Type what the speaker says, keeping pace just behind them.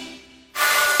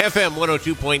FM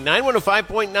 102.9,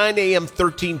 105.9, AM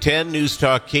 1310, News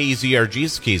Talk KZRG.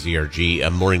 It's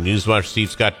KZRG, Morning News Watch.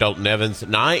 Steve Scott, Dalton Evans,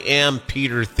 and I am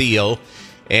Peter Thiel.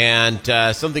 And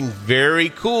something very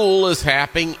cool is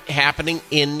happening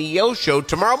in Neosho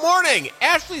tomorrow morning.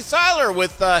 Ashley Seiler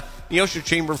with Neosho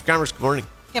Chamber of Commerce. Good morning.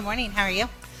 Good morning. How are you?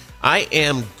 I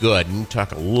am good. And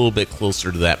talk a little bit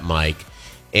closer to that mic.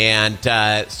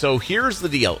 And so here's the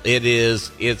deal.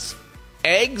 It's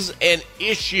eggs and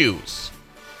issues.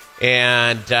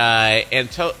 And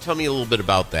tell me a little bit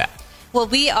about that. Well,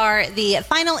 we are the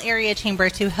final area chamber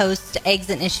to host Eggs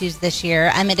and Issues this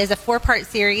year. It is a 4-part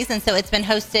series, and so it's been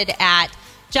hosted at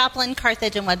Joplin,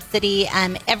 Carthage, and Webb City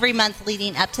every month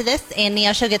leading up to this. And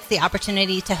Neosho gets the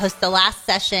opportunity to host the last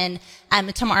session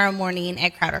tomorrow morning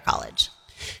at Crowder College.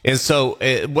 And so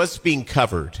what's being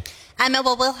covered?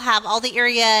 Well, we'll have all the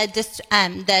area,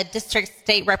 the district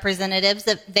state representatives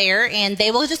there, and they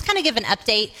will just kind of give an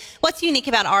update. What's unique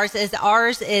about ours is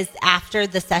after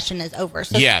the session is over.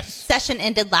 So yes. Session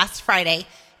ended last Friday.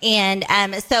 And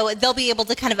so they'll be able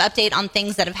to kind of update on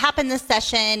things that have happened this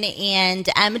session and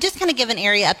just kind of give an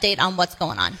area update on what's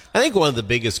going on. I think one of the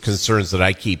biggest concerns that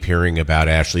I keep hearing about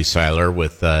Ashley Seiler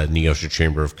with Neosho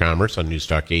Chamber of Commerce on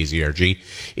Newstalk KZRG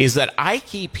is that I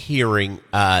keep hearing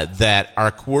that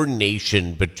our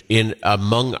coordination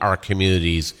among our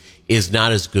communities is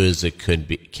not as good as it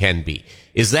can be.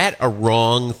 Is that a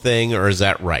wrong thing or is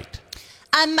that right?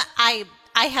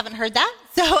 I haven't heard that.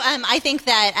 So I think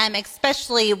that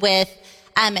especially with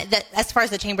as far as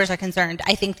the chambers are concerned,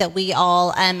 I think that we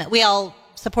all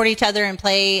support each other and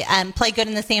play good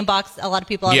in the sandbox. A lot of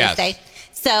people always say.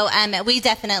 So we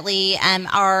definitely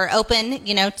are open,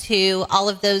 to all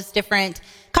of those different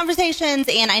conversations,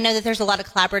 and I know that there's a lot of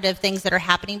collaborative things that are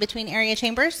happening between area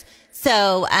chambers.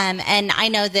 So, and I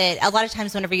know that a lot of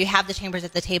times whenever you have the chambers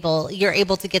at the table, you're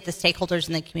able to get the stakeholders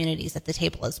in the communities at the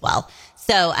table as well.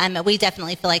 So, we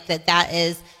definitely feel like that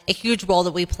is a huge role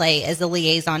that we play as a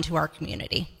liaison to our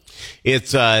community.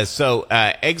 It's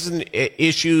Eggs and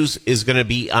Issues is going to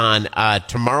be on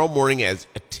tomorrow morning at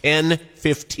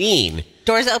 10:15.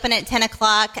 Doors open at 10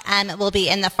 o'clock. We'll be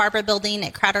in the Farber building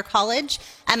at Crowder College.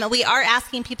 We are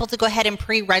asking people to go ahead and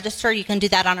pre-register. You can do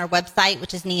that on our website,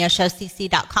 which is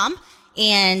neoshocc.com.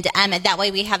 And that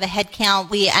way we have a head count.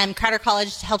 Crowder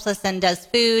College helps us and does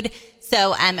food.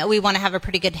 So we want to have a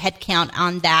pretty good head count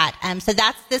on that. So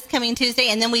that's this coming Tuesday.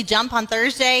 And then we jump on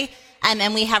Thursday.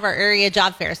 And we have our area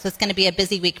job fair, so it's going to be a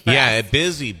busy week for us. Yeah, a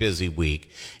busy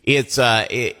week. It's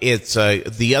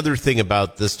the other thing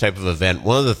about this type of event.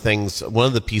 One of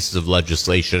the pieces of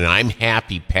legislation, and I'm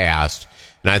happy passed,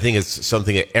 and I think it's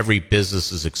something that every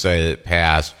business is excited it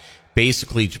passed,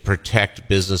 basically to protect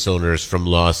business owners from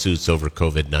lawsuits over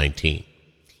COVID-19.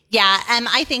 Yeah,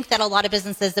 I think that a lot of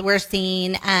businesses that we're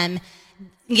seeing,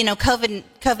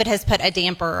 COVID has put a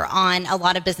damper on a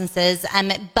lot of businesses,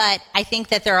 but I think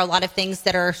that there are a lot of things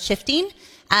that are shifting,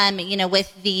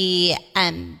 with the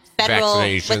federal,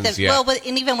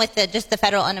 and even with just the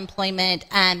federal unemployment,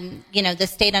 the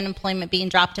state unemployment being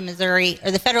dropped in Missouri,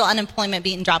 or the federal unemployment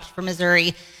being dropped for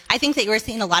Missouri. I think that we're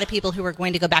seeing a lot of people who are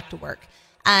going to go back to work.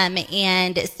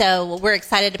 And so we're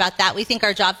excited about that. We think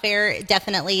our job fair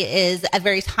definitely is a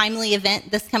very timely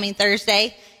event this coming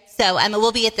Thursday. So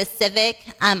we'll be at the Civic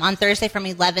on Thursday from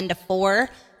 11 to 4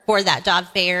 for that job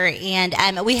fair. And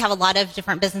we have a lot of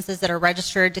different businesses that are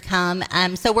registered to come.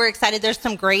 So we're excited. There's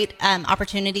some great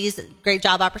opportunities, great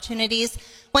job opportunities.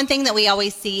 One thing that we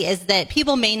always see is that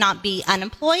people may not be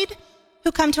unemployed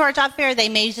who come to our job fair. They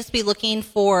may just be looking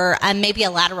for maybe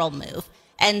a lateral move.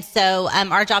 And so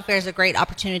our job fair is a great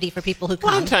opportunity for people who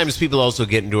come. Sometimes people also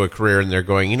get into a career and they're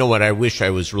going, you know what, I wish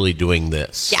I was really doing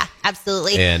this. Yeah,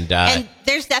 absolutely. And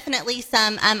there's definitely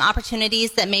some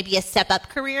opportunities that may be a step-up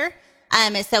career.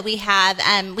 So we have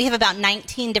about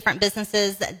 19 different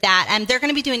businesses that they're going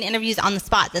to be doing interviews on the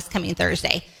spot this coming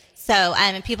Thursday. So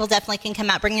people definitely can come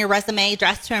out, bring your resume,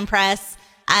 dress to impress.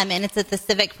 And it's at the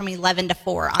Civic from 11 to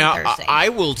 4 on Thursday. I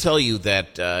will tell you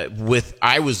that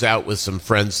I was out with some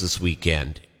friends this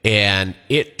weekend, and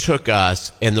it took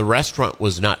us, and the restaurant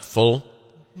was not full.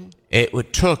 Mm-hmm.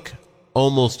 It took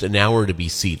almost an hour to be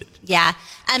seated. Yeah.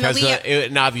 And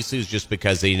obviously it was just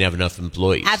because they didn't have enough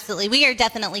employees. Absolutely. We are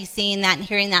definitely seeing that and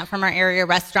hearing that from our area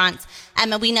restaurants.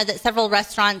 We know that several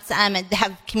restaurants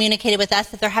have communicated with us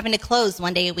that they're having to close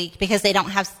one day a week because they don't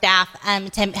have staff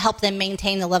to help them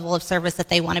maintain the level of service that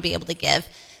they want to be able to give.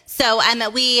 So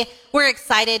we're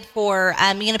excited for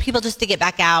people just to get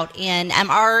back out. And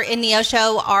in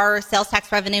Neosho, our sales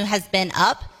tax revenue has been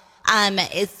up.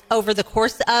 It's over the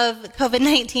course of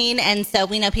COVID-19, and so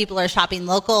we know people are shopping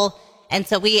local And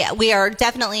so we are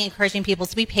definitely encouraging people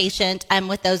to be patient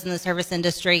with those in the service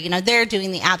industry. You know, they're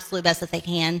doing the absolute best that they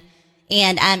can.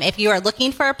 And if you are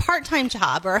looking for a part-time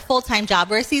job or a full-time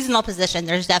job or a seasonal position,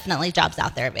 there's definitely jobs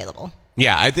out there available.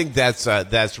 Yeah, I think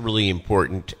that's really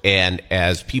important. And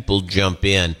as people jump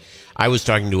in, I was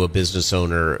talking to a business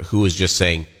owner who was just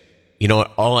saying, you know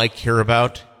what, all I care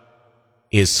about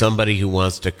is somebody who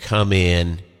wants to come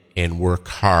in and work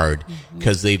hard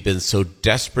because they've been so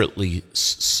desperately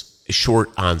short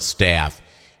on staff.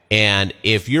 And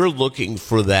if you're looking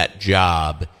for that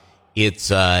job, is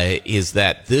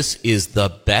that this is the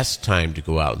best time to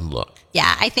go out and look.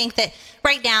 Yeah, I think that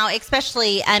right now,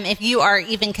 especially if you are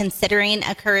even considering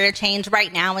a career change,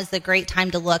 right now is a great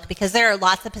time to look because there are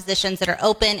lots of positions that are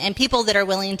open and people that are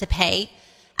willing to pay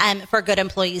for good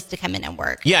employees to come in and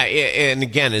work. Yeah, and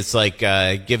again, it's like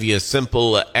give you a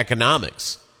simple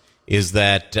economics. Is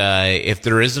that if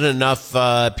there isn't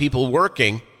enough people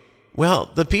working,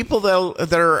 well, the people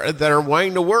that are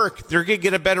wanting to work, they're gonna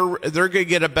get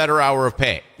a better hour of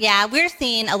pay. Yeah, we're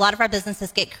seeing a lot of our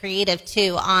businesses get creative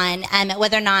too on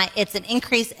whether or not it's an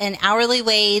increase in hourly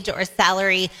wage or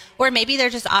salary, or maybe they're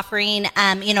just offering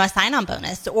a sign-on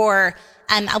bonus, or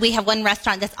we have one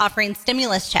restaurant that's offering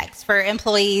stimulus checks for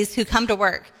employees who come to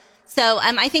work. So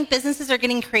I think businesses are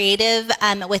getting creative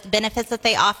with benefits that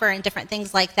they offer and different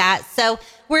things like that. So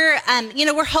we're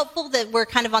hopeful that we're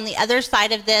kind of on the other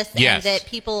side of this, yes, and that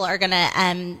people are going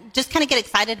to just kind of get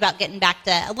excited about getting back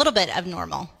to a little bit of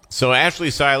normal. So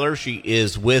Ashley Seiler, she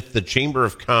is with the Chamber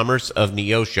of Commerce of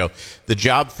Neosho. The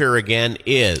job fair again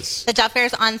is? The job fair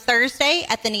is on Thursday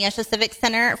at the Neosho Civic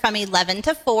Center from 11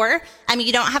 to 4.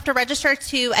 You don't have to register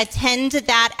to attend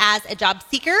that as a job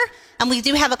seeker. We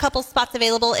do have a couple spots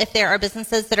available if there are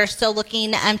businesses that are still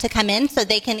looking to come in. So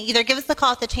they can either give us a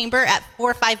call at the Chamber at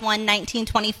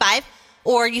 451-1925,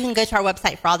 or you can go to our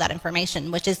website for all that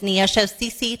information, which is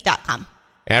neoshocc.com.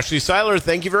 Ashley Seiler,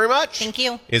 thank you very much. Thank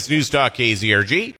you. It's News Talk KZRG.